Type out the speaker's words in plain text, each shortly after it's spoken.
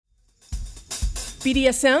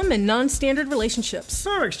BDSM and non-standard relationships.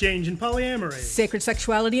 Power exchange and polyamory. Sacred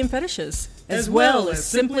sexuality and fetishes. As well as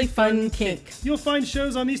simply fun kink. You'll find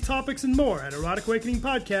shows on these topics and more at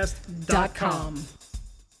eroticawakeningpodcast.com.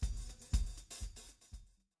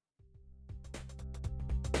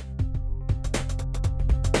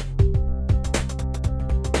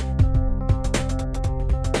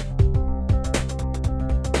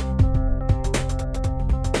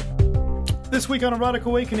 This week on Erotic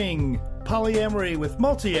Awakening, polyamory with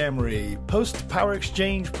multiamory, post-power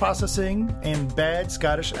exchange processing, and bad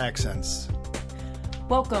Scottish accents.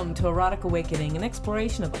 Welcome to Erotic Awakening, an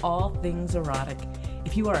exploration of all things erotic.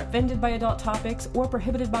 If you are offended by adult topics or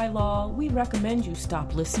prohibited by law, we recommend you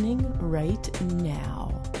stop listening right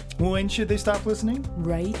now. When should they stop listening?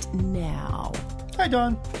 Right now. Hi,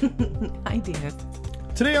 Dawn. Hi, Dan.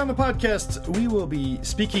 Today on the podcast, we will be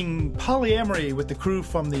speaking polyamory with the crew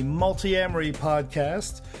from the Multiamory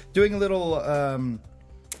podcast, doing a little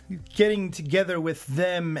getting together with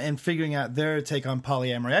them and figuring out their take on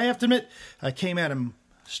polyamory. I have to admit, I came at them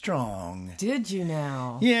strong. Did you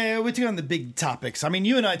now? Yeah, we took on the big topics. I mean,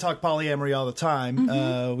 you and I talk polyamory all the time.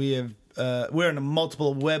 Mm-hmm. We're in a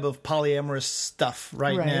multiple web of polyamorous stuff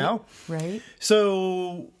right now. Right.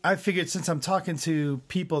 So I figured since I'm talking to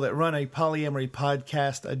people that run a polyamory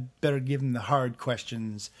podcast, I'd better give them the hard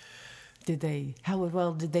questions. How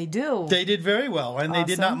well did they do? They did very well, and Awesome.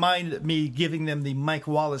 they did not mind me giving them the Mike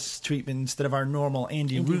Wallace treatment instead of our normal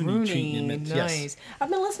Andy Rooney treatment. Nice. Yes.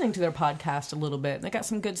 I've been listening to their podcast a little bit, and they got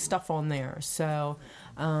some good stuff on there. So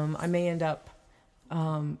I may end up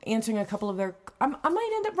answering a couple of their... I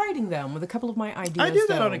might end up writing them with a couple of my ideas. I do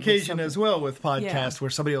that on occasion as well with podcasts, where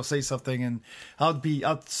somebody will say something, and I'll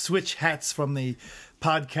switch hats from the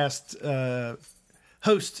podcast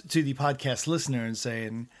host to the podcast listener and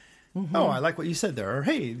saying, "Oh, I like what you said there," or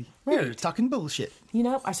 "Hey, you're talking bullshit." You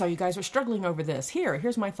know, I saw you guys were struggling over this.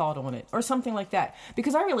 Here's my thought on it, or something like that.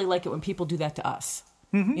 Because I really like it when people do that to us.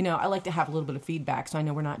 Mm-hmm. You know, I like to have a little bit of feedback, so I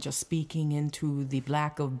know we're not just speaking into the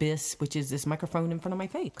black abyss, which is this microphone in front of my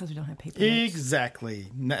face, because we don't have paper notes. Exactly.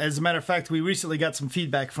 As a matter of fact, we recently got some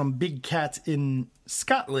feedback from Big Cat in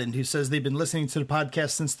Scotland, who says they've been listening to the podcast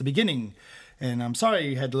since the beginning. And I'm sorry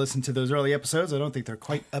you had to listen to those early episodes. I don't think they're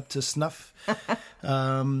quite up to snuff.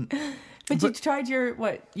 But you tried your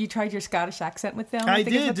Scottish accent with them? I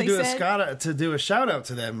did, to do a shout out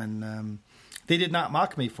to them, and they did not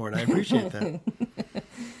mock me for it. I appreciate that.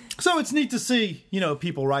 So it's neat to see,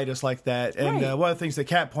 people write us like that. And Right. One of the things that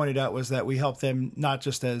Kat pointed out was that we help them not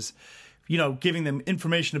just as, giving them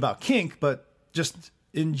information about kink, but just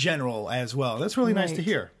in general as well. That's really nice to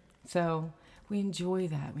hear. So we enjoy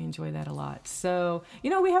that. We enjoy that a lot. So,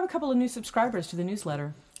 we have a couple of new subscribers to the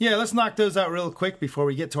newsletter. Yeah, let's knock those out real quick before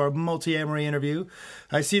we get to our multi-amory interview.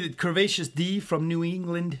 I see that Curvaceous D from New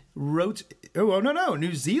England wrote...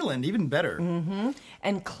 New Zealand, even better. Mm-hmm.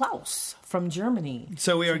 And Klaus from Germany.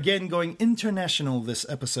 So we are again going international this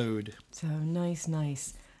episode. So nice.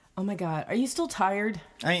 Oh my God, are you still tired?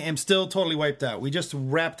 I am still totally wiped out. We just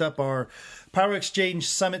wrapped up our Power Exchange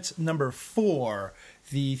Summit number 4,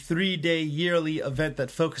 the 3-day yearly event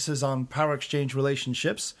that focuses on power exchange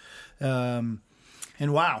relationships. And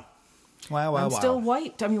wow. I'm still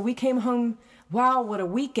wiped. I mean, we came home, wow, what a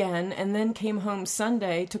weekend, and then came home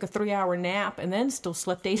Sunday, took a 3-hour nap, and then still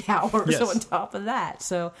slept 8 hours on top of that.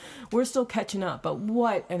 So we're still catching up, but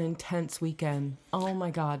what an intense weekend. Oh my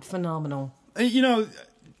God, phenomenal.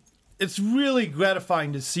 It's really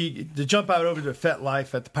gratifying to jump out over to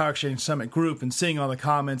FetLife at the Power Exchange Summit group and seeing all the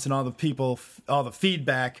comments and all the people, all the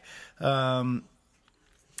feedback, and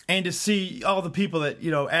to see all the people that,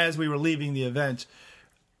 as we were leaving the event,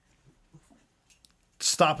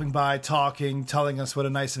 stopping by, talking, telling us what a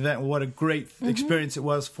nice event, what a great experience it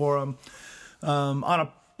was for them. On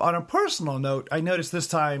a personal note, I noticed this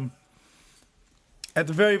time at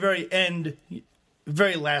the very, very end,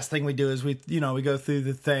 very last thing we do is we go through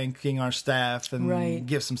the thanking our staff and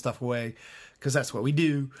give some stuff away because that's what we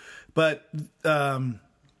do. But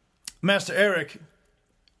Master Eric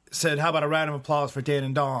said, "How about a round of applause for Dan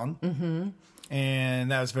and Dawn?" Mm-hmm.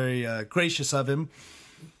 And that was very gracious of him.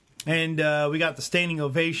 And we got the standing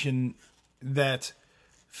ovation that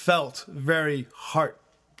felt very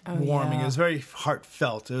heartwarming. It was very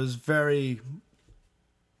heartfelt. It was very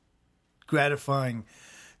gratifying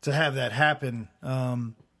to have that happen.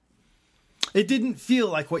 It didn't feel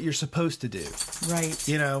like what you're supposed to do. Right.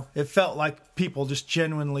 It felt like people just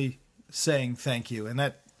genuinely saying thank you. And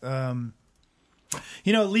that,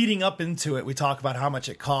 leading up into it, we talk about how much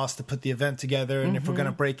it costs to put the event together and if we're going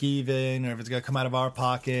to break even or if it's going to come out of our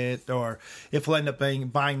pocket or if we'll end up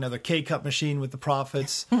buying another K-Cup machine with the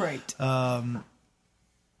profits. Right.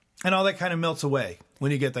 And all that kind of melts away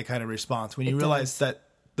when you get that kind of response, when you realize that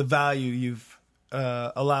the value you've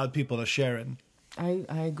allowed people to share in. I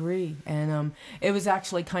agree. And it was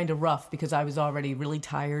actually kind of rough because I was already really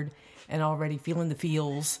tired and already feeling the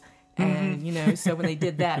feels. And, you know, so when they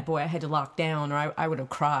did that, boy, I had to lock down or I would have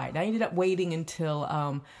cried. I ended up waiting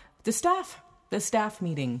until the staff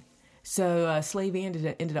meeting. So Slavey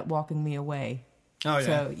ended up walking me away. Oh, yeah.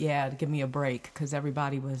 So, yeah, to give me a break because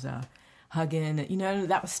everybody was hugging. You know,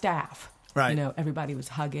 that was staff. Right. You know, everybody was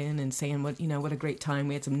hugging and saying what a great time.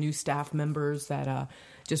 We had some new staff members that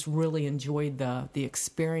just really enjoyed the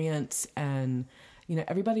experience, and you know,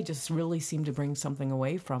 everybody just really seemed to bring something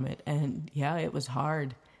away from it. And yeah, it was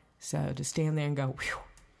hard. So to stand there and go, whew,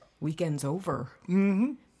 weekend's over.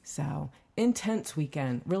 Mm-hmm. So intense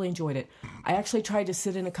weekend. Really enjoyed it. I actually tried to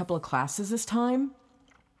sit in a couple of classes this time.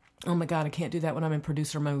 Oh my God, I can't do that when I'm in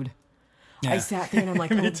producer mode. Yeah. I sat there and I'm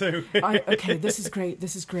like, me too. Okay, this is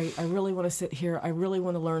great. I really want to sit here. I really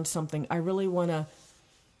want to learn something. I really want to,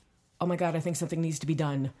 oh my God, I think something needs to be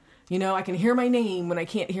done. You know, I can hear my name when I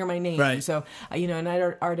can't hear my name. Right. So, you know, and I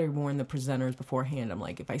already warned the presenters beforehand. I'm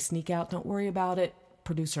like, if I sneak out, don't worry about it.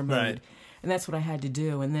 Producer mode. Right. And that's what I had to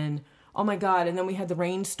do. And then, oh my God, and then we had the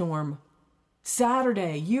rainstorm.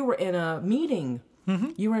 Saturday, you were in a meeting.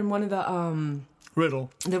 Mm-hmm. You were in one of the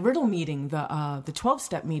Riddle meeting, the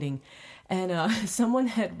 12-step meeting. And someone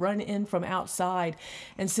had run in from outside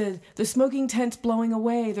and said, the smoking tent's blowing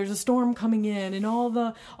away. There's a storm coming in, and all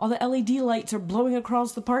the LED lights are blowing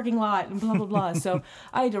across the parking lot, and blah, blah, blah. So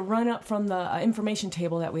I had to run up from the information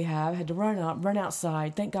table that we have, had to run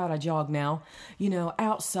outside. Thank God I jog now. You know,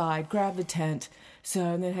 outside, grab the tent. So,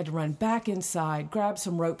 and then had to run back inside, grab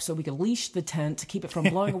some rope so we could leash the tent to keep it from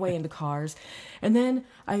blowing away into cars. And then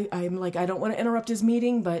I'm like, I don't want to interrupt his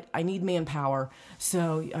meeting, but I need manpower.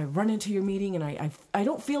 So I run into your meeting, and I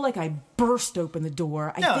don't feel like I burst open the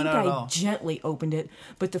door. I think I gently opened it,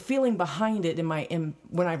 but the feeling behind it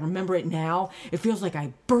when I remember it now, it feels like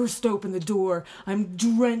I burst open the door. I'm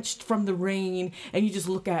drenched from the rain, and you just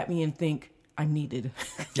look at me and think, I'm needed.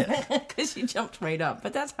 Because you jumped right up.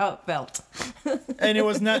 But that's how it felt. And it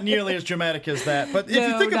was not nearly as dramatic as that. But if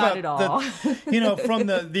you think about it, from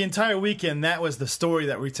the entire weekend, that was the story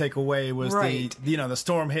that we take away was the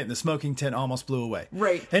storm hit and the smoking tent almost blew away.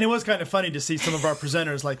 Right. And it was kind of funny to see some of our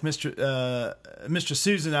presenters like Mr.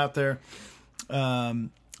 Susan out there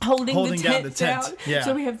holding down the tent. Down. Yeah.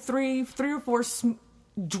 So we have three or four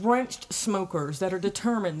drenched smokers that are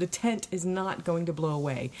determined the tent is not going to blow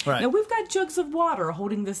away. Right. Now we've got jugs of water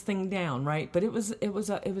holding this thing down, right? But it was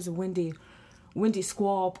a windy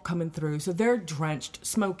squall coming through. So they're drenched,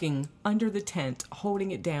 smoking under the tent,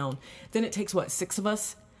 holding it down. Then it takes 6 of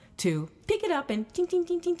us to pick it up and ting ting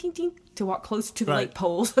ting ting ting ting to walk close to the light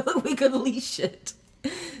pole so that we could leash it.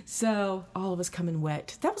 So all of us coming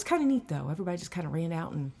wet. That was kind of neat though. Everybody just kind of ran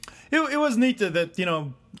out and it was neat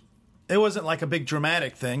that it wasn't like a big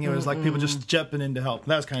dramatic thing. It was like people just jumping in to help.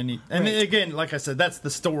 That was kind of neat. And again, like I said, that's the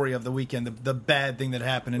story of the weekend, the bad thing that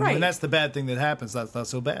happened. And when that's the bad thing that happens, that's not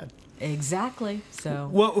so bad. Exactly. So,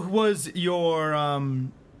 what was your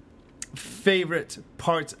favorite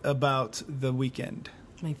part about the weekend?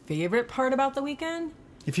 My favorite part about the weekend?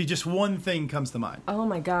 If just one thing comes to mind. Oh,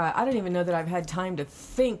 my God. I don't even know that I've had time to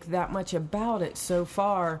think that much about it so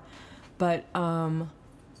far. But,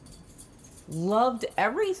 loved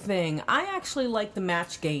everything. I actually like the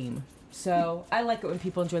match game. So I like it when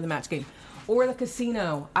people enjoy the match game. Or the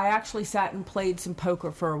casino. I actually sat and played some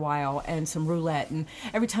poker for a while and some roulette. And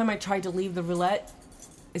every time I tried to leave the roulette,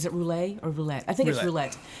 is it roulette or roulette? I think it's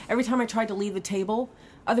roulette. Every time I tried to leave the table,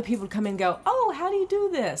 other people would come in and go, oh, how do you do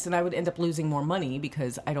this? And I would end up losing more money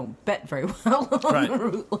because I don't bet very well on the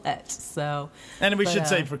roulette. So, and we should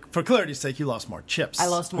say, for clarity's sake, you lost more chips. I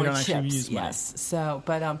lost more chips, yes. So,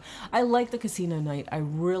 but I liked the casino night. I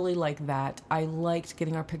really liked that. I liked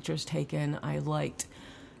getting our pictures taken. I liked,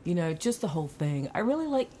 just the whole thing. I really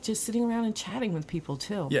liked just sitting around and chatting with people,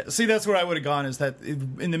 too. Yeah, see, that's where I would have gone, is that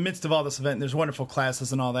in the midst of all this event, there's wonderful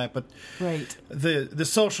classes and all that, but the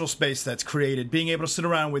social space that's created, being able to sit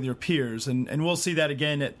around with your peers, and we'll see that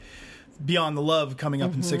again at Beyond the Love coming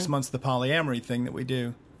up in 6 months, the polyamory thing that we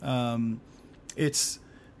do. It's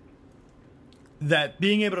that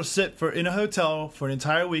being able to sit in a hotel for an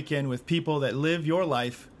entire weekend with people that live your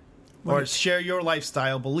life, or share your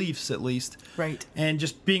lifestyle beliefs, at least. Right. And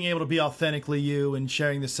just being able to be authentically you and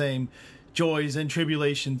sharing the same joys and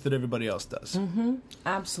tribulations that everybody else does. Mm-hmm.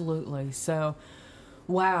 Absolutely. So,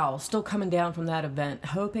 wow, still coming down from that event,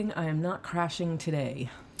 hoping I am not crashing today.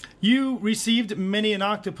 You received many an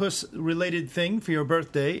octopus-related thing for your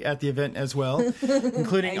birthday at the event as well,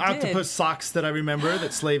 including octopus socks that I remember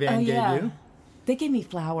that Slave Ann gave you. They gave me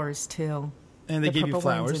flowers, too. And they gave you purple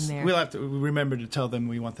ones flowers. in there. We'll have to remember to tell them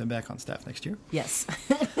we want them back on staff next year. Yes.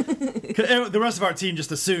 The rest of our team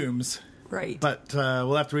just assumes. Right. But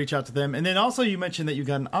we'll have to reach out to them. And then also you mentioned that you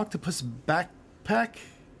got an octopus backpack.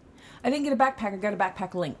 I didn't get a backpack. I got a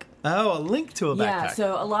backpack link. Oh, a link to a backpack. Yeah,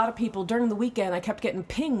 so a lot of people during the weekend, I kept getting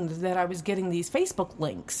pinged that I was getting these Facebook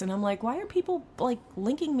links, and I'm like, why are people like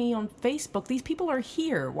linking me on Facebook? These people are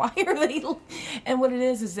here. Why are they? And what it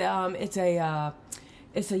is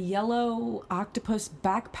it's a yellow octopus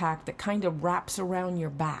backpack that kind of wraps around your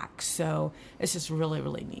back. So it's just really,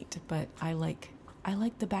 really neat. But I like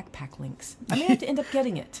the backpack links. I may have to end up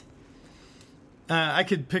getting it. I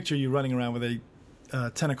could picture you running around with a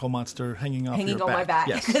tentacle monster hanging off your back. My back,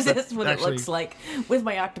 because yes, that's what it looks like with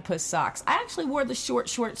my octopus socks. I actually wore the short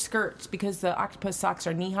skirts because the octopus socks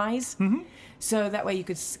are knee highs, so that way you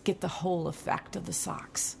could get the whole effect of the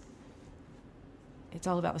socks. It's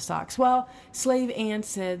all about the socks. Well, Slave Ann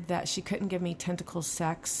said that she couldn't give me tentacle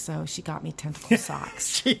sex, so she got me tentacle socks.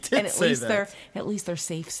 She did and say that. At least they're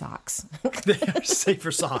safe socks. They're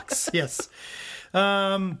safer socks. Yes.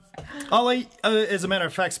 As a matter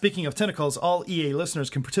of fact, speaking of tentacles, all EA listeners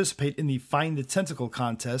can participate in the Find the Tentacle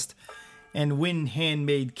contest and win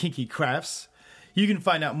handmade kinky crafts. You can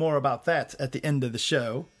find out more about that at the end of the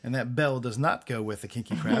show, and that bell does not go with the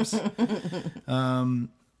kinky crafts.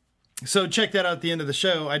 So check that out at the end of the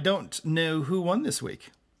show. I don't know who won this week.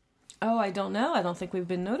 Oh, I don't know. I don't think we've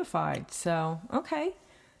been notified. So, okay.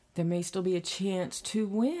 There may still be a chance to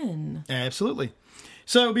win. Absolutely.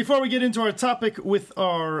 So before we get into our topic with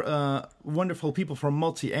our wonderful people from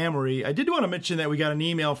Multi-Amory, I did want to mention that we got an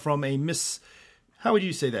email from a Miss, how would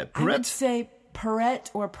you say that? I would say Perrette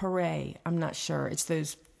or Perret. I'm not sure. It's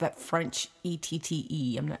that French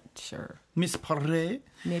E-T-T-E. I'm not sure. Miss Perret?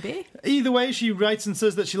 Maybe. Either way, she writes and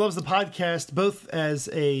says that she loves the podcast both as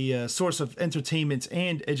a source of entertainment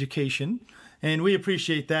and education. And we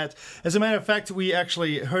appreciate that. As a matter of fact, we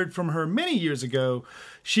actually heard from her many years ago.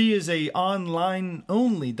 She is a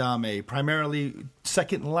online-only dame, primarily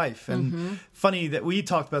Second Life. And funny that we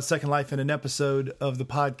talked about Second Life in an episode of the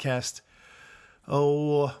podcast.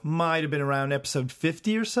 Might have been around episode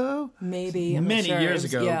 50 or so. Maybe. Many years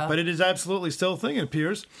ago. Yeah. But it is absolutely still a thing, it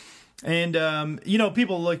appears. And,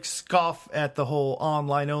 people scoff at the whole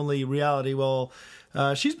online-only reality. Well,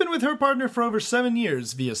 she's been with her partner for over 7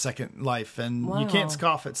 years via Second Life, and you can't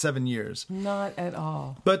scoff at 7 years. Not at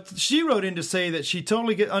all. But she wrote in to say that she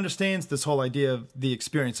totally understands this whole idea of the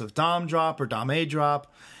experience of Dom drop or Dame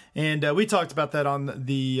drop. And we talked about that on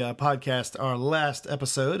the podcast, our last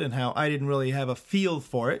episode, and how I didn't really have a feel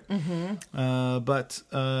for it. But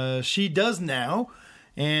she does now.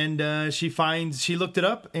 And she looked it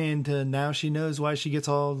up, and now she knows why she gets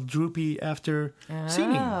all droopy after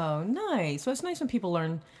seeing. Oh, nice. Well, it's nice when people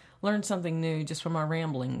learn something new just from our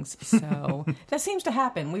ramblings. So that seems to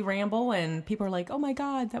happen. We ramble, and people are like, "Oh my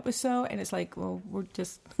God, that was so," and it's like, well, we're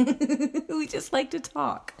just we just like to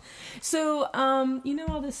talk. So,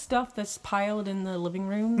 all this stuff that's piled in the living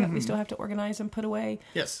room that we still have to organize and put away.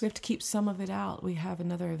 Yes, we have to keep some of it out. We have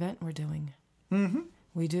another event we're doing.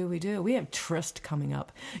 We do. We have Trist coming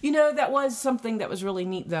up. That was something that was really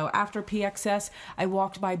neat, though. After PXS, I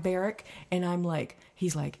walked by Barrick, and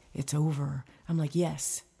he's like, it's over. I'm like,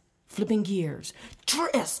 yes. Flipping gears.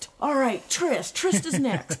 Trist! All right, Trist. Trist is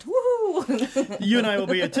next. Woohoo! You and I will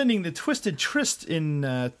be attending the Twisted Trist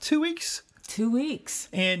in 2 weeks. 2 weeks.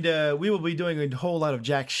 And we will be doing a whole lot of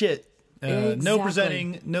jack shit. Exactly. No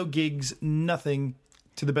presenting, no gigs, nothing.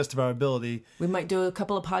 To the best of our ability. We might do a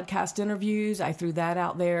couple of podcast interviews. I threw that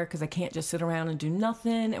out there because I can't just sit around and do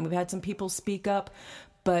nothing. And we've had some people speak up.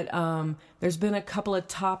 But there's been a couple of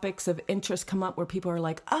topics of interest come up where people are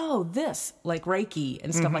like, oh, this, like Reiki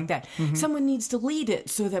and stuff like that. Someone needs to lead it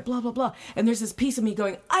so that blah, blah, blah. And there's this piece of me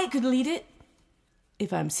going, I could lead it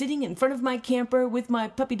if I'm sitting in front of my camper with my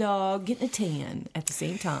puppy dog getting a tan at the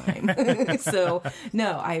same time. So,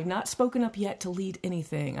 no, I have not spoken up yet to lead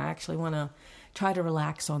anything. I actually want to try to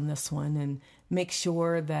relax on this one and make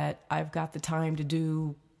sure that I've got the time to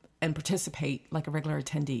do and participate like a regular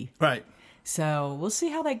attendee. Right. So we'll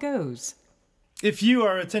see how that goes. If you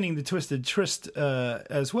are attending the Twisted Tryst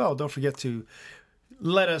as well, don't forget to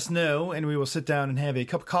let us know, and we will sit down and have a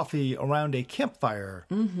cup of coffee around a campfire.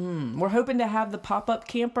 We're hoping to have the pop-up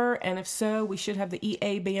camper, and if so, we should have the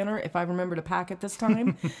EA banner, if I remember to pack it this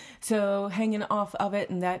time. So hanging off of it,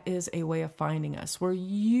 and that is a way of finding us. We're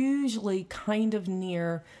usually kind of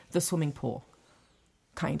near the swimming pool.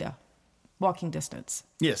 Kinda. Walking distance.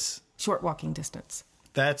 Yes. Short walking distance.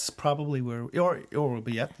 that's probably where, or we'll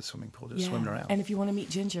be at the swimming pool just swimming around. And if you want to meet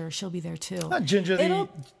Ginger, she'll be there too. Ginger, the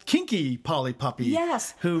kinky Polly puppy.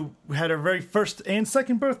 Yes. Who had her very first and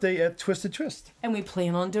second birthday at Twisted Twist. And we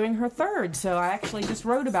plan on doing her third. So I actually just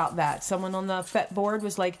wrote about that. Someone on the FET board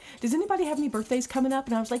was like, does anybody have any birthdays coming up?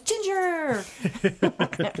 And I was like, Ginger!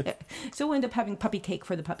 So we'll end up having puppy cake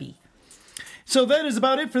for the puppy. So that is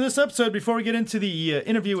about it for this episode. Before we get into the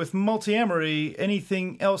interview with Multiamory,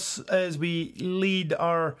 anything else as we lead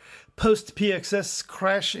our post-PXS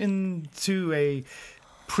crash into a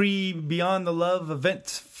pre-Beyond the Love event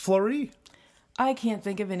flurry? I can't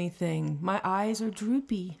think of anything. My eyes are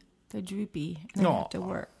droopy. They're droopy. And I have to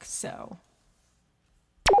work, so...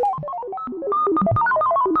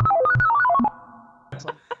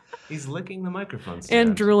 He's licking the microphone stand.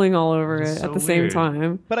 And drooling all over it at the same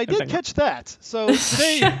time. But I did catch that. So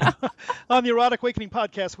today on the Erotic Awakening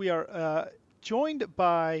podcast, we are joined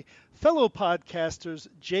by fellow podcasters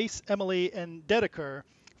Jace, Emily, and Dedeker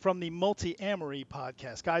from the Multiamory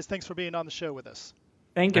podcast. Guys, thanks for being on the show with us.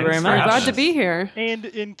 Thank you very much. Glad to be here. And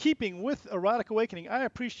in keeping with Erotic Awakening, I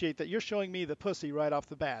appreciate that you're showing me the pussy right off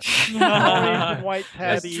the bat. White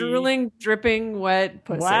patty. Drooling, dripping, wet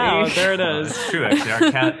pussy. Wow, there it is. It's true, actually.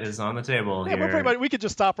 Our cat is on the table here. We're pretty much, we could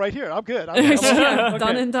just stop right here. I'm good.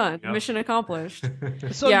 Done and done. Yep. Mission accomplished.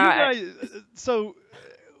 So you guys,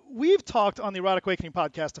 we've talked on the Erotic Awakening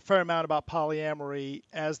podcast a fair amount about polyamory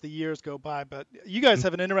as the years go by, but you guys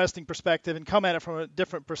have an interesting perspective and come at it from a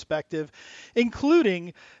different perspective,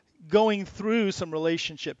 including going through some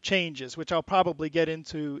relationship changes, which I'll probably get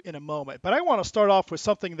into in a moment. But I want to start off with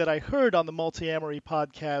something that I heard on the Multiamory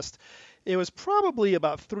podcast. It was probably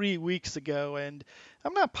about 3 weeks ago, and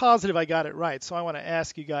I'm not positive I got it right, so I want to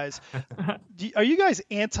ask you guys, are you guys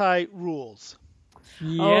anti-rules?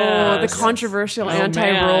 Yes. Oh, the controversial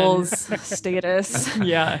anti-rules status.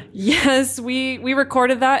 Yeah. Yes, we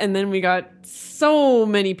recorded that, and then we got so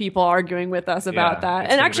many people arguing with us about that.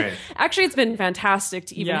 And actually, it's been fantastic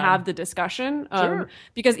to even have the discussion.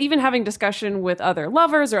 Because even having discussion with other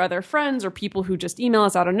lovers or other friends or people who just email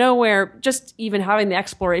us out of nowhere, just even having the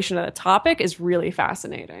exploration of the topic is really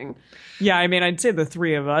fascinating. Yeah, I mean, I'd say the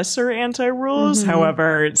three of us are anti-rules. Mm-hmm.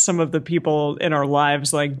 However, some of the people in our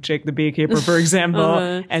lives, like Jake the Beekeeper, for example,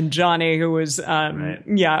 and Johnny, who was, on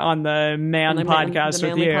the Man podcast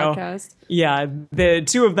with you. Podcast. Yeah, the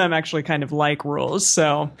two of them actually kind of like rules.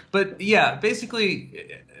 So, but yeah,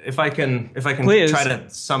 basically, if I can Please. try to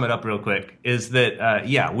sum it up real quick, is that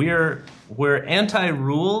we're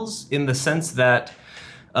anti-rules in the sense that.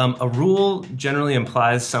 A rule generally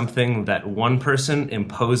implies something that one person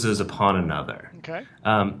imposes upon another. Okay.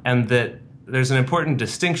 And that there's an important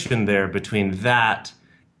distinction there between that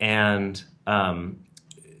and an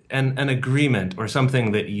agreement or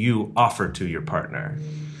something that you offer to your partner.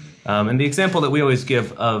 And the example that we always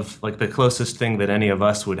give of like the closest thing that any of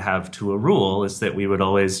us would have to a rule is that we would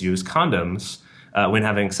always use condoms when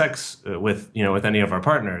having sex with any of our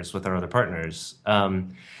partners, with our other partners.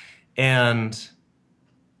 And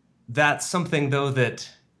that's something, though, that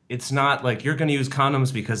it's not like you're going to use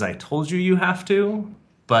condoms because I told you have to,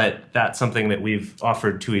 but that's something that we've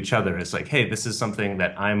offered to each other. It's like, hey, this is something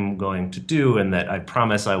that I'm going to do and that I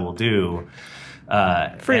promise I will do.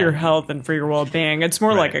 For your health and for your well-being. It's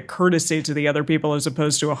more like a courtesy to the other people as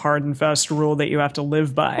opposed to a hard and fast rule that you have to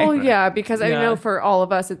live by. Well, yeah, because I know for all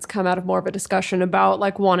of us, it's come out of more of a discussion about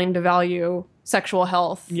like wanting to value sexual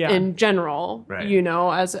health in general,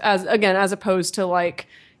 as opposed to like,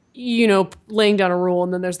 laying down a rule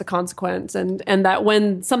and then there's the consequence. And that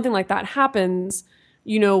when something like that happens,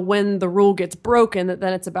 when the rule gets broken,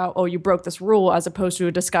 then it's about, oh, you broke this rule, as opposed to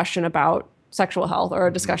a discussion about sexual health or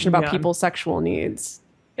a discussion about people's sexual needs.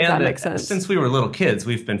 If that makes sense. Since we were little kids,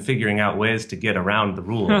 we've been figuring out ways to get around the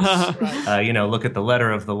rules. Look at the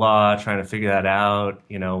letter of the law, trying to figure that out.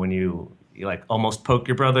 When you like almost poke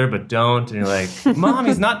your brother but don't, and you're like, Mom,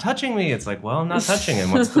 he's not touching me. It's like, well, I'm not touching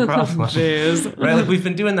him. What's the problem? Jeez. Right? Like we've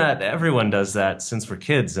been doing that. Everyone does that since we're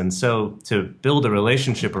kids. And so to build a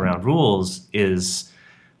relationship around rules is,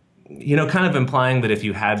 kind of implying that if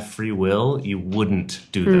you had free will, you wouldn't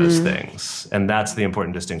do those things. And that's the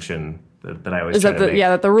important distinction that I always try to make.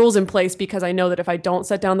 That the rule's in place because I know that if I don't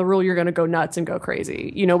set down the rule, you're going to go nuts and go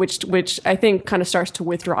crazy, which I think kind of starts to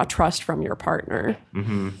withdraw trust from your partner.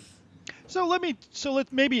 Mm-hmm.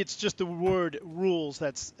 Maybe it's just the word rules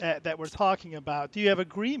that we're talking about. Do you have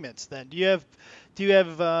agreements then? Do you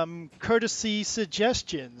have courtesy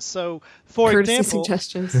suggestions? So, for example,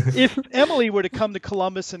 if Emily were to come to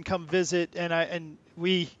Columbus and come visit, and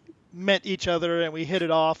we met each other and we hit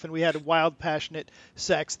it off and we had wild, passionate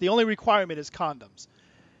sex, the only requirement is condoms.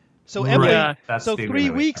 So Emily, 3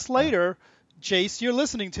 weeks later, Jace, you're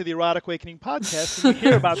listening to the Erotic Awakening podcast and you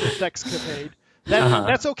hear about this sexcapade,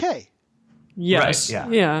 that's okay. Yes. Right,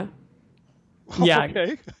 yeah. Yeah.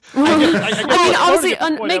 Okay. I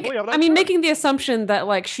mean, making the assumption that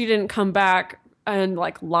like she didn't come back and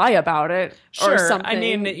like lie about it or something. I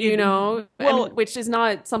mean, which is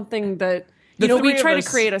not something that we try to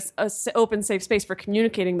create a open, safe space for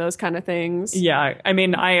communicating those kind of things. Yeah, I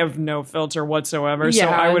mean, I have no filter whatsoever, so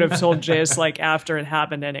I would have told Jace like after it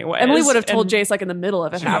happened anyway. Emily would have told Jace like in the middle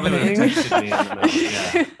of it happening.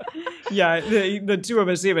 Yeah, the two of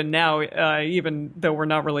us, even now, even though we're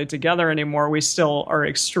not really together anymore, we still are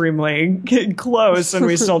extremely close, and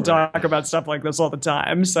we still talk about stuff like this all the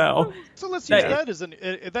time. So let's use that as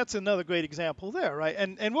that's another great example there, right?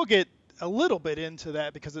 And we'll get a little bit into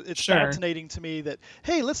that because it's fascinating to me that,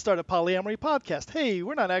 hey, let's start a polyamory podcast. Hey,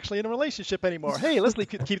 we're not actually in a relationship anymore. Hey, let's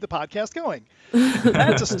keep the podcast going.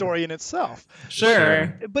 That's a story in itself.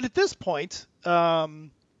 Sure. But at this point,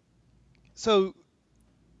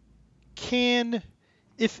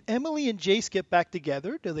 if Emily and Jace get back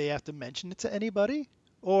together, do they have to mention it to anybody?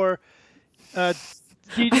 Or I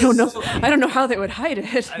don't know how they would hide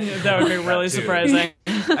it. That would be really surprising.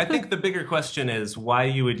 I think the bigger question is why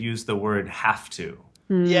you would use the word have to.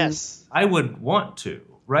 Yes. I would want to,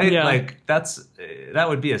 right? Yeah. Like that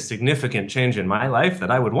would be a significant change in my life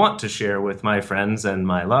that I would want to share with my friends and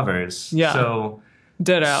my lovers. Yeah. So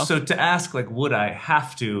ditto. So to ask like, would I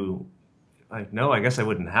have to? Like, no, I guess I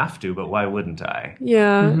wouldn't have to, but why wouldn't I?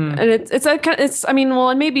 Yeah, and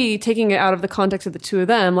and maybe taking it out of the context of the two of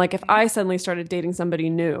them, like if I suddenly started dating somebody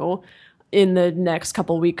new in the next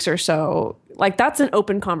couple weeks or so, like that's an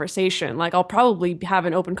open conversation. Like I'll probably have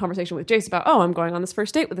an open conversation with Jace about, I'm going on this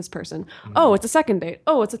first date with this person. Mm-hmm. Oh, it's a second date.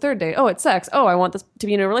 Oh, it's a third date. Oh, it's sex. Oh, I want this to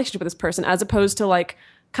be in a relationship with this person, as opposed to like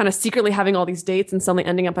kind of secretly having all these dates and suddenly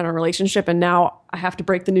ending up in a relationship. And now I have to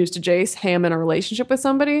break the news to Jace, hey, I'm in a relationship with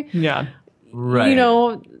somebody. Yeah. Right.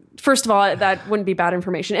 First of all, that wouldn't be bad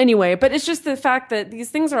information anyway, but it's just the fact that these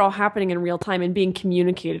things are all happening in real time and being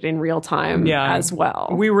communicated in real time as well.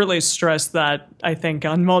 We really stress that, I think,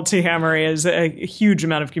 on Multihammery is a huge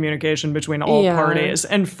amount of communication between all parties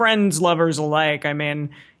and friends, lovers alike. I mean,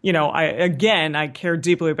 I care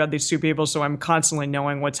deeply about these two people, so I'm constantly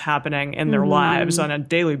knowing what's happening in their lives on a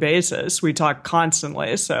daily basis. We talk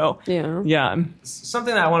constantly, so yeah.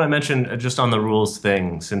 Something that I want to mention just on the rules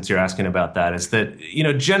thing, since you're asking about that, is that,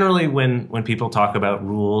 generally when people talk about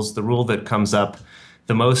rules, the rule that comes up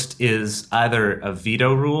the most is either a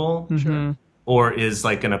veto rule or is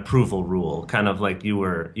like an approval rule, kind of like you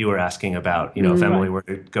were asking about, if Emily were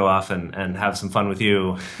to go off and have some fun with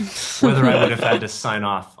you, whether I would have had to sign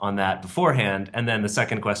off on that beforehand. And then the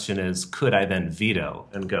second question is, could I then veto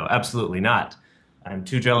and go, absolutely not. I'm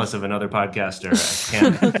too jealous of another podcaster.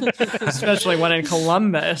 I can't. Especially one in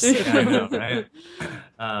Columbus. Yeah, I know, right?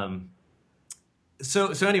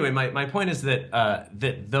 So anyway, my point is that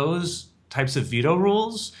that those types of veto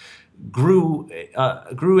rules grew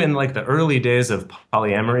in like the early days of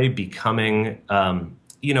polyamory, becoming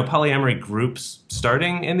polyamory groups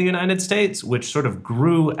starting in the United States, which sort of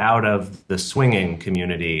grew out of the swinging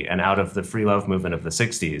community and out of the free love movement of the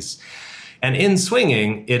 60s. And in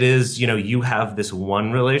swinging, it is, you have this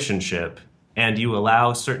one relationship and you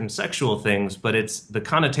allow certain sexual things, but the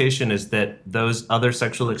connotation is that those other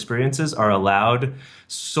sexual experiences are allowed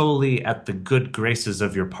solely at the good graces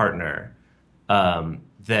of your partner.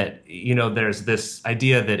 That, there's this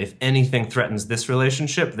idea that if anything threatens this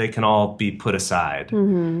relationship, they can all be put aside.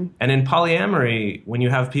 Mm-hmm. And in polyamory, when you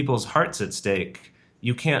have people's hearts at stake,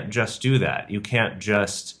 you can't just do that. You can't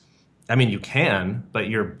just, you can, but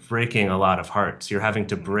you're breaking a lot of hearts. You're having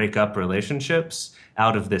to break up relationships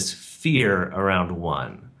out of this fear around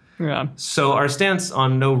one. Yeah. So our stance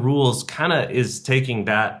on no rules kind of is taking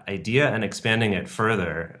that idea and expanding it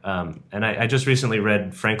further. And I just recently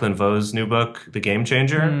read Franklin Vo's new book, The Game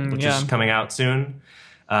Changer, which is coming out soon.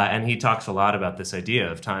 And he talks a lot about this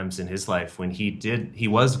idea of times in his life when he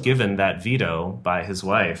was given that veto by his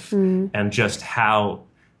wife, and just how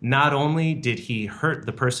not only did he hurt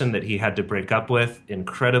the person that he had to break up with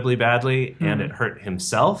incredibly badly, and it hurt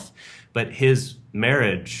himself, but his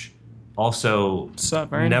marriage also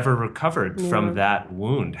never recovered from that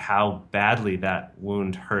wound, how badly that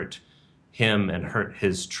wound hurt him and hurt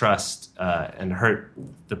his trust and hurt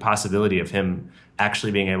the possibility of him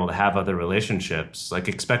actually being able to have other relationships, like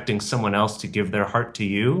expecting someone else to give their heart to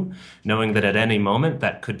you, knowing that at any moment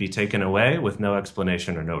that could be taken away with no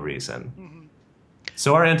explanation or no reason. Mm-hmm.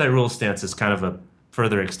 So our anti-rule stance is kind of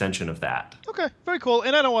further extension of that. Okay, very cool.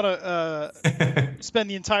 And I don't want to spend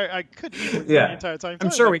the entire. I could spend the entire time.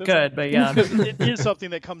 I'm sure we could, but yeah, it is something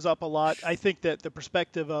that comes up a lot. I think that the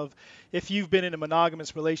perspective of if you've been in a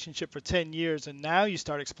monogamous relationship for 10 years and now you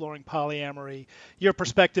start exploring polyamory, your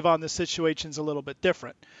perspective on the situation is a little bit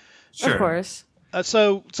different. Sure. Of course.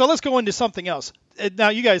 So let's go into something else. Now,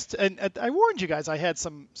 you guys, and I warned you guys, I had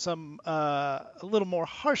some a little more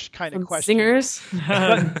harsh kind of questions. Singers.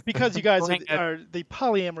 But because you guys are the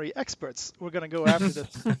polyamory experts, we're going to go after this.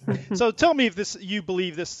 So tell me if you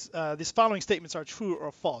believe these following statements are true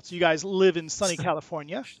or false. You guys live in sunny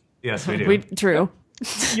California. Yes, we do. True.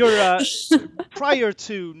 You're prior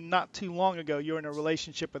to not too long ago, you're in a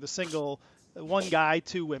relationship with a single one guy,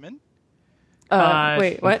 2 women.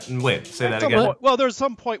 Wait, what? Wait, say that again. Well, there's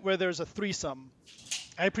some point where there's a threesome.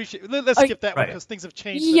 I appreciate. Let's skip that one because things have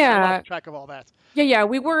changed. Yeah, so I lost track of all that. Yeah.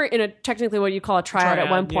 We were in a technically what you call a triad at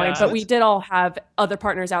one point, but we did all have other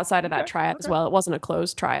partners outside of that triad as well. It wasn't a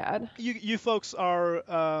closed triad. You folks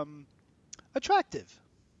are attractive.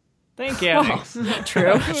 Thank you. Oh,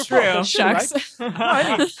 true. True. Shucks.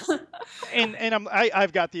 Right? and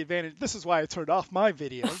I've got the advantage. This is why I turned off my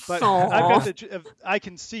video. But I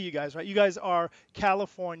can see you guys, right? You guys are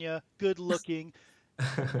California, good looking.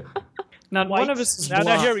 Now, one of us is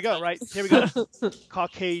now here we go, right? Here we go.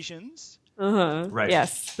 Caucasians. Right.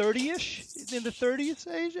 Yes. 30-ish in the 30s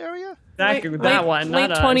age area. That one. Late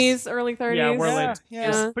not 20s, us. early 30s. Yeah, we're late.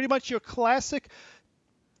 Yeah. Pretty much your classic.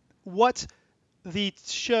 What the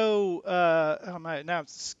show? Now I'm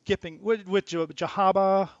skipping with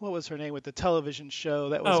Jahaba. What was her name with the television show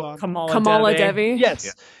that was on? Kamala Devi.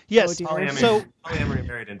 Yes. Yes. Oh, Polyamory,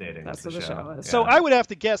 Married and Dating. That's what the show is. So I would have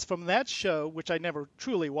to guess from that show, which I never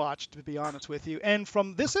truly watched, to be honest with you, and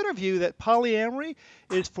from this interview, that polyamory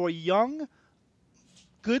is for young,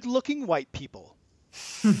 good-looking white people.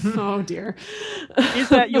 Oh dear. Is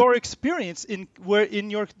that your experience in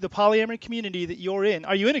the polyamory community that you're in?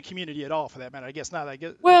 Are you in a community at all, for that matter? I guess not.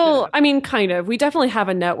 Well, I mean, kind of. We definitely have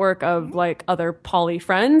a network of like other poly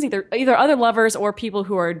friends, either other lovers or people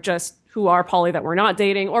who are poly that we're not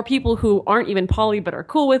dating, or people who aren't even poly but are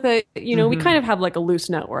cool with it. You know, we kind of have like a loose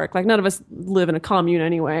network. Like none of us live in a commune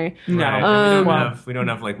anyway. No, we don't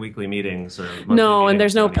have like weekly meetings or and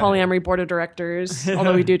there's no polyamory board of directors.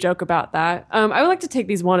 Although we do joke about that. I would like to take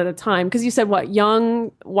these one at a time because you said what,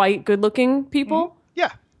 young, white, good-looking people? Yeah.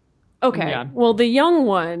 Okay. Yeah. Well, the young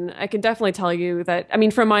one, I can definitely tell you that, I mean,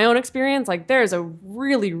 from my own experience, like there's a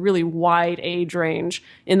really, really wide age range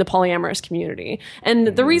in the polyamorous community. And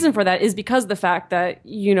the reason for that is because of the fact that,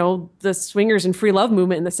 you know, the swingers and free love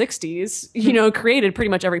movement in the 60s, you know, created pretty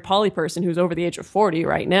much every poly person who's over the age of 40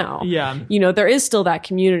 right now. Yeah. You know, there is still that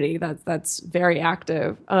community that's very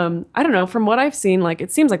active. I don't know, from what I've seen, like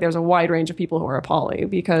it seems like there's a wide range of people who are poly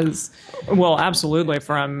because... Well, absolutely.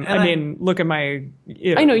 Look at my...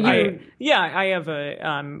 I know you... I have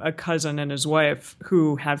a cousin and his wife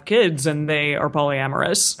who have kids, and they are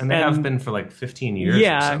polyamorous. And they have been for like 15 years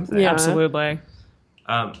or something. Yeah, absolutely.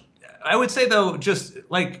 I would say, though, just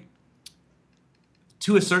like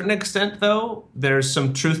to a certain extent, though, there's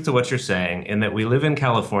some truth to what you're saying in that we live in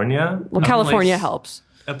California. Well, California helps.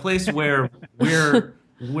 A place where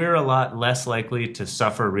we're a lot less likely to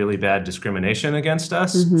suffer really bad discrimination against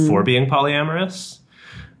us for being polyamorous.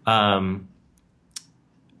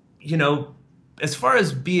 You know, as far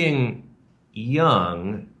as being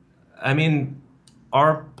young, I mean,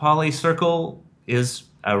 our poly circle is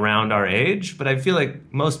around our age, but I feel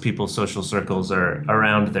like most people's social circles are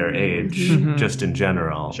around their age, just in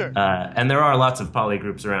general. Sure. And there are lots of poly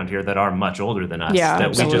groups around here that are much older than us that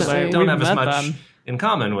we just don't have as much them. in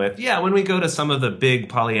common with. Yeah, when we go to some of the big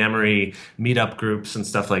polyamory meetup groups and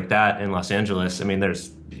stuff like that in Los Angeles, I mean,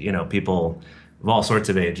 there's, you know, people of all sorts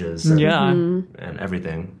of ages and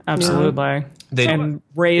everything. Absolutely. And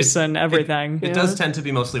race and everything. It does tend to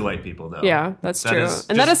be mostly white people, though. Yeah, that's true.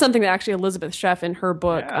 That is something that actually Elizabeth Sheff in her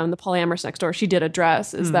book, The Polyamorous Next Door, she did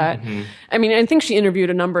address, is that, I mean, I think she interviewed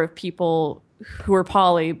a number of people who were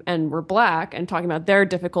poly and were black and talking about their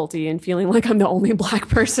difficulty and feeling like I'm the only black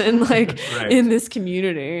person like in this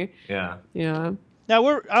community. Yeah. Yeah. Now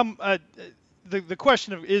the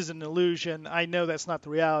question of is an illusion. I know that's not the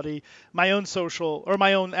reality. My own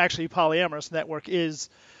actually polyamorous network is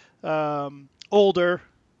older.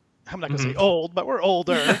 I'm not going to say old, but we're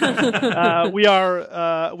older. We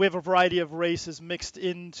have a variety of races mixed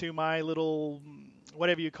into my little,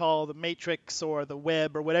 whatever you call the matrix or the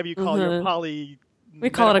web or whatever you call your poly. We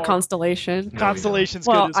call it a constellation. Constellation's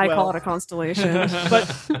good as well. I call it a constellation.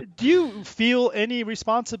 But do you feel any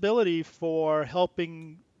responsibility for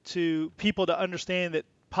helping people to understand that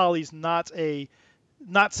poly's not a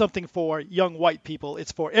not something for young white people.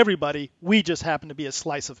 It's for everybody. We just happen to be a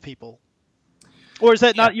slice of people. Or is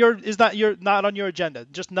that not not on your agenda?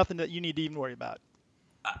 Just nothing that you need to even worry about.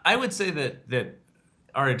 I would say that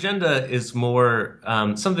our agenda is more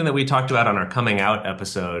something that we talked about on our coming out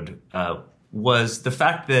episode was the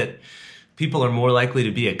fact that people are more likely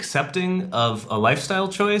to be accepting of a lifestyle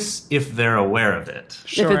choice if they're aware of it.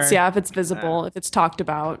 Sure. If it's visible, if it's talked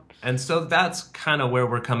about. And so that's kind of where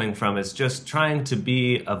we're coming from, is just trying to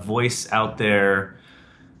be a voice out there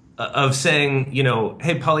of saying, you know,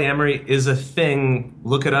 hey, polyamory is a thing.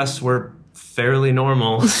 Look at us. We're fairly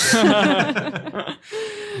normal.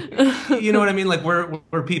 You know what I mean? Like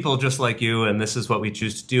we're people just like you, and this is what we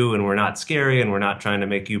choose to do, and we're not scary, and we're not trying to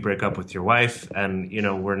make you break up with your wife, and, you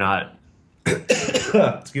know, we're not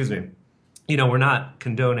excuse me. You know, we're not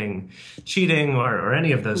condoning cheating or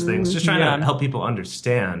any of those things. Just trying to help people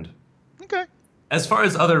understand. Okay. As far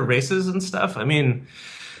as other races and stuff, I mean,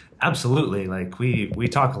 absolutely. Like we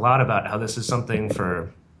talk a lot about how this is something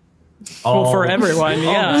for all, for everyone,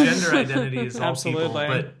 all gender identities, all absolutely.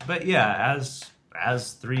 people. But yeah,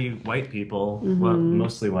 as three white people, well,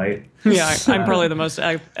 mostly white. Yeah, I'm probably the most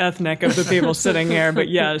ethnic of the people sitting here, but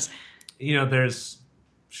yes. You know, there's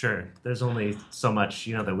only so much,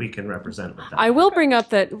 you know, that we can represent with that. I will bring up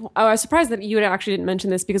that I was surprised that you actually didn't mention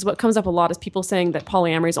this, because what comes up a lot is people saying that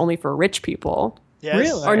polyamory is only for rich people. Yes.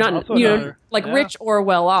 Really? Or not, you know, like rich or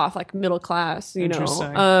well off, like middle class, you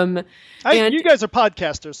know. And you guys are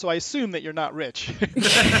podcasters, so I assume that you're not rich.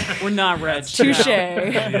 We're not rich. Touche.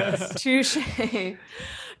 Touche.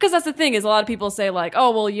 Because that's the thing, is a lot of people say, like, oh,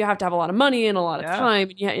 well, you have to have a lot of money and a lot of time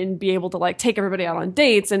and be able to, like, take everybody out on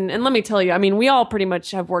dates. And let me tell you, I mean, we all pretty much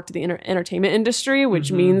have worked in the entertainment industry,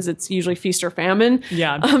 which means it's usually feast or famine,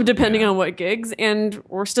 depending on what gigs. And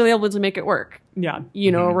we're still able to make it work. Yeah.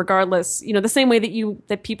 You know, regardless, you know, the same way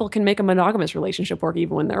that people can make a monogamous relationship work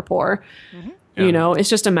even when they're poor. You know, it's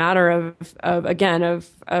just a matter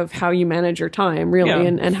of how you manage your time, really,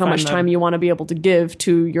 and how much time you want to be able to give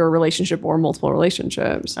to your relationship or multiple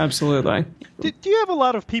relationships. Absolutely. Do you have a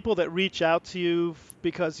lot of people that reach out to you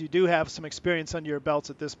because you do have some experience under your belts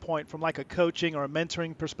at this point from like a coaching or a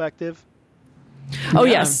mentoring perspective? Oh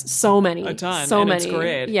yes, so many, a ton, so and many. It's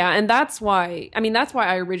great. Yeah, and that's why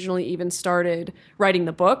I originally even started writing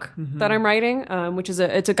the book that I'm writing, which is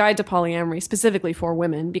it's a guide to polyamory specifically for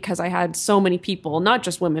women, because I had so many people, not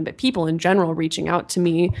just women, but people in general, reaching out to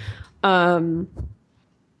me, and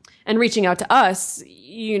reaching out to us,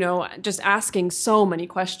 you know, just asking so many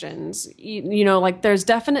questions. You know, like there's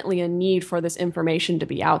definitely a need for this information to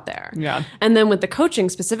be out there. Yeah. And then with the coaching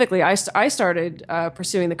specifically, I started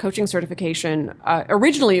pursuing the coaching certification.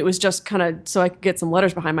 Originally, it was just kind of so I could get some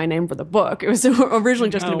letters behind my name for the book. It was originally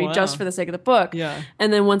just going to be just for the sake of the book. Yeah.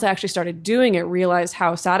 And then once I actually started doing it, realized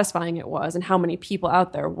how satisfying it was and how many people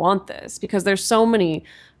out there want this, because there's so many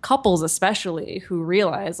couples especially who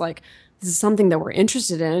realize, like, this is something that we're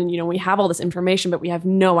interested in. You know, we have all this information, but we have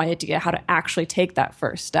no idea how to actually take that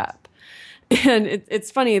first step. And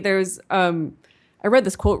it's funny. There's, I read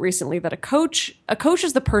this quote recently that a coach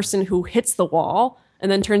is the person who hits the wall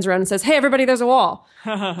and then turns around and says, "Hey, everybody, there's a wall."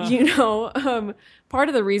 You know, part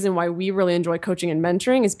of the reason why we really enjoy coaching and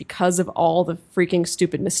mentoring is because of all the freaking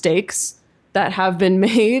stupid mistakes that have been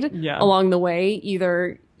made along the way,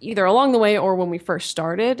 either along the way or when we first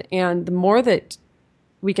started. And the more that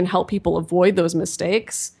we can help people avoid those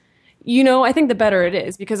mistakes, you know, I think the better it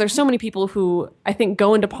is, because there's so many people who I think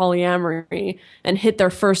go into polyamory and hit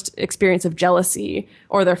their first experience of jealousy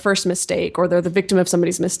or their first mistake, or they're the victim of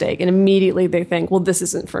somebody's mistake, and immediately they think, well, this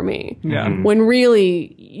isn't for me. Yeah. When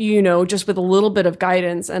really, you know, just with a little bit of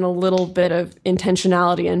guidance and a little bit of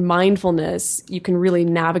intentionality and mindfulness, you can really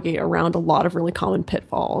navigate around a lot of really common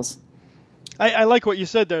pitfalls. I like what you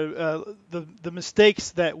said there. The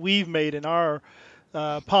mistakes that we've made in our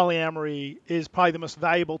polyamory is probably the most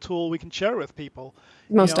valuable tool we can share with people.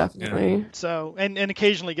 Most definitely. Yeah. So, and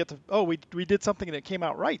occasionally get to, we did something and it came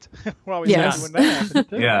out right. We're always happy when that happens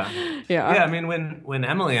too. Yeah. I mean, when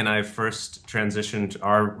Emily and I first transitioned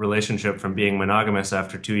our relationship from being monogamous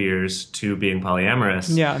after 2 years to being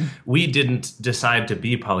polyamorous, we didn't decide to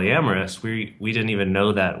be polyamorous. We didn't even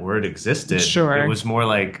know that word existed. Sure. It was more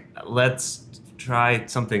like, let's try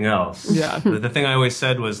something else. Yeah. The thing I always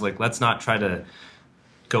said was, like, let's not try to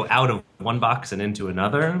go out of one box and into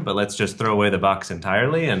another, but let's just throw away the box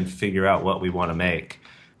entirely and figure out what we want to make.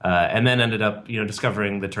 And then ended up, you know,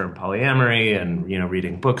 discovering the term polyamory and, you know,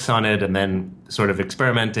 reading books on it, and then sort of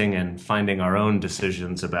experimenting and finding our own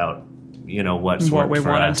decisions about, you know, what we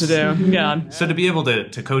wanted to do. Yeah. So to be able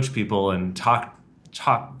to coach people and talk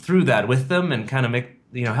through that with them and kind of make,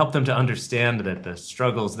 you know, help them to understand that the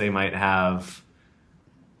struggles they might have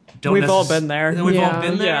We've all been there. We've all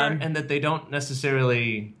been there, and that they don't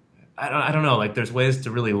necessarily. I don't know. Like, there's ways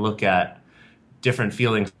to really look at different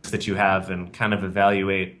feelings that you have and kind of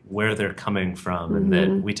evaluate where they're coming from, and that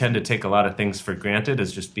we tend to take a lot of things for granted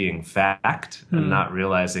as just being fact, and not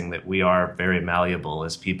realizing that we are very malleable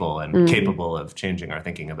as people and capable of changing our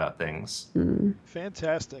thinking about things.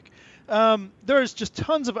 Fantastic. There's just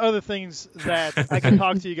tons of other things that I can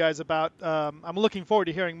talk to you guys about. I'm looking forward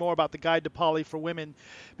to hearing more about the Guide to Poly for Women,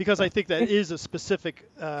 because I think that is a specific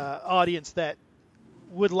audience that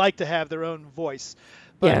would like to have their own voice.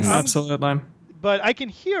 But yes, absolutely. But I can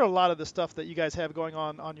hear a lot of the stuff that you guys have going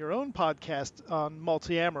on your own podcast on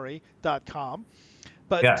multiamory.com.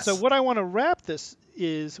 But so what I want to wrap this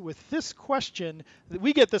is with this question.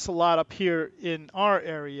 We get this a lot up here in our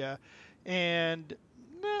area, and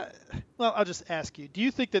well, I'll just ask you, do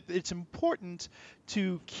you think that it's important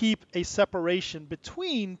to keep a separation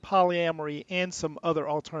between polyamory and some other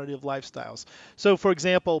alternative lifestyles? So, for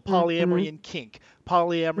example, polyamory and kink,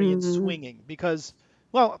 polyamory and swinging, because,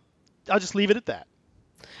 well, I'll just leave it at that.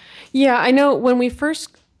 Yeah, I know when we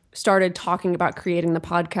first started talking about creating the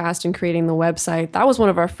podcast and creating the website, that was one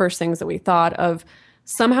of our first things that we thought of,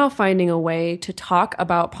 somehow finding a way to talk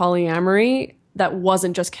about polyamory that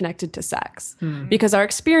wasn't just connected to sex. Because our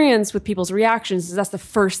experience with people's reactions is that's the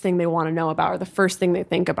first thing they want to know about, or the first thing they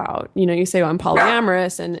think about. You know, you say, oh, I'm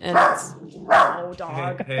polyamorous, and it's, oh,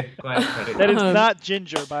 dog. Hey, quiet. That is not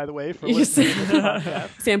Ginger, by the way, for listening to this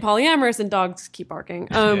podcast. Say I'm polyamorous, and dogs keep barking.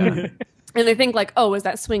 And they think like, oh, is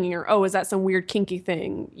that swinging? Or, oh, is that some weird kinky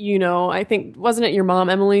thing? You know, I think, wasn't it your mom,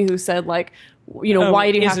 Emily, who said like, you know,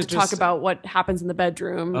 why do you have to talk about what happens in the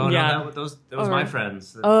bedroom? Oh, no, that was my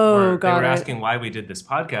friends. They were asking why we did this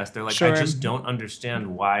podcast. They're like, I just don't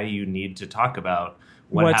understand why you need to talk about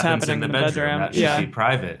what's happens in the bedroom. That should be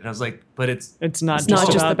private. And I was like, but it's not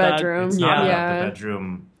just the bedroom. It's not about the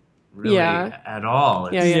bedroom really at all.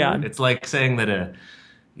 It's like saying that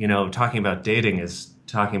talking about dating is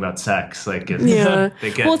talking about sex. Like, it's,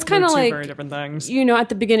 it's kind of like, very different things. You know, at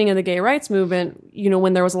the beginning of the gay rights movement, you know,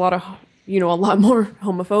 when there was a lot more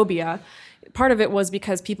homophobia, part of it was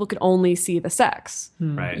because people could only see the sex.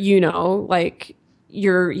 Right. You know, like,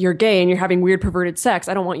 you're gay and you're having weird perverted sex.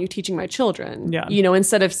 I don't want you teaching my children. Yeah. You know,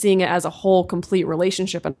 instead of seeing it as a whole complete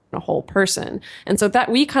relationship and a whole person. And so that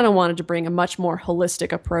we kind of wanted to bring a much more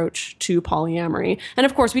holistic approach to polyamory. And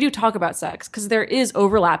of course, we do talk about sex because there is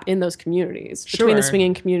overlap in those communities between the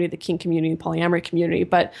swinging community, the kink community, the polyamory community.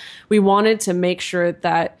 But we wanted to make sure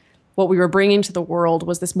that what we were bringing to the world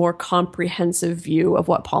was this more comprehensive view of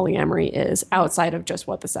what polyamory is outside of just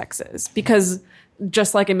what the sex is. Because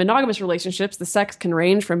just like in monogamous relationships, the sex can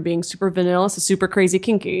range from being super vanilla to super crazy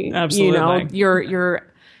kinky. Absolutely. You know,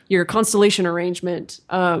 your constellation arrangement,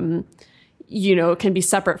 can be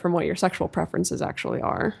separate from what your sexual preferences actually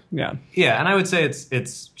are. Yeah. Yeah, and I would say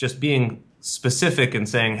it's just being specific and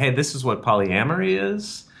saying, hey, this is what polyamory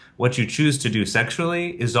is. What you choose to do sexually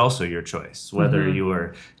is also your choice, whether you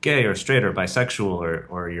are gay or straight or bisexual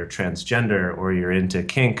or you're transgender or you're into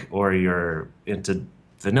kink or you're into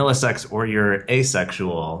vanilla sex or you're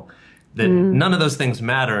asexual, that none of those things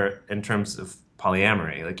matter in terms of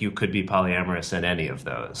polyamory. Like, you could be polyamorous in any of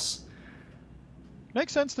those.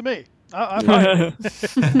 Makes sense to me. I'm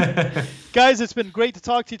Guys, it's been great to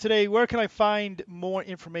talk to you today. Where can I find more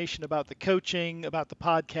information about the coaching, about the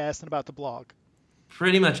podcast, and about the blog?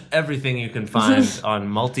 Pretty much everything you can find on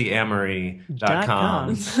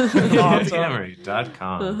multiamory.com.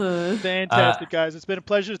 multiamory.com. Fantastic, guys. It's been a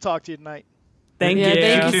pleasure to talk to you tonight. Thank you.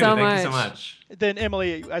 Thank you so much. Then,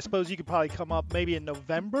 Emily, I suppose you could probably come up maybe in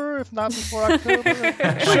November, if not before October.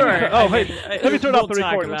 Sure. Oh, hey, let me turn off the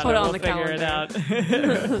recording. Put it on the calendar.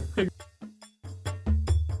 Figure it out.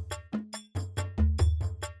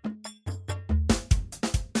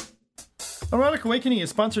 Erotic Awakening is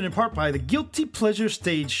sponsored in part by the Guilty Pleasure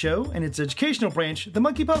Stage Show and its educational branch, the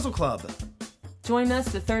Monkey Puzzle Club. Join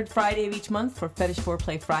us the third Friday of each month for Fetish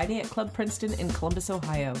Foreplay Friday at Club Princeton in Columbus,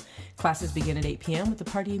 Ohio. Classes begin at 8 p.m. with the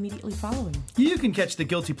party immediately following. You can catch the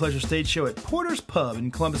Guilty Pleasure Stage Show at Porter's Pub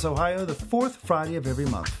in Columbus, Ohio, the fourth Friday of every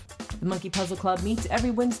month. The Monkey Puzzle Club meets every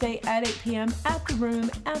Wednesday at 8 p.m. at the Room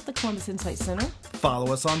at the Columbus Insight Center.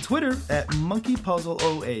 Follow us on Twitter at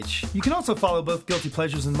MonkeyPuzzleOH. You can also follow both Guilty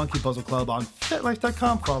Pleasures and Monkey Puzzle Club on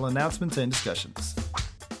FetLife.com for all announcements and discussions.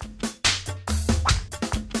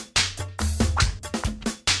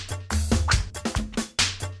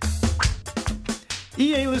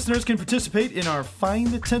 EA listeners can participate in our Find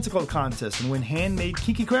the Tentacle contest and win handmade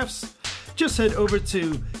kinky crafts. Just head over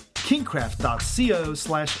to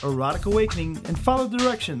kinkcraft.co/eroticawakening and follow the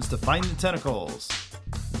directions to find the tentacles.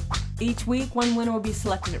 Each week, one winner will be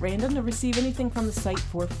selected at random to receive anything from the site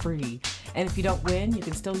for free. And if you don't win, you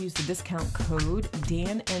can still use the discount code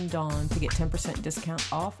Dan and Dawn to get 10%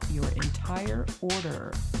 discount off your entire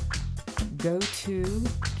order. Go to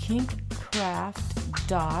kinkcraft.co.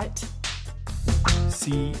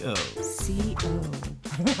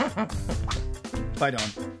 Bye, Dawn.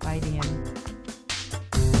 Bye, Dan.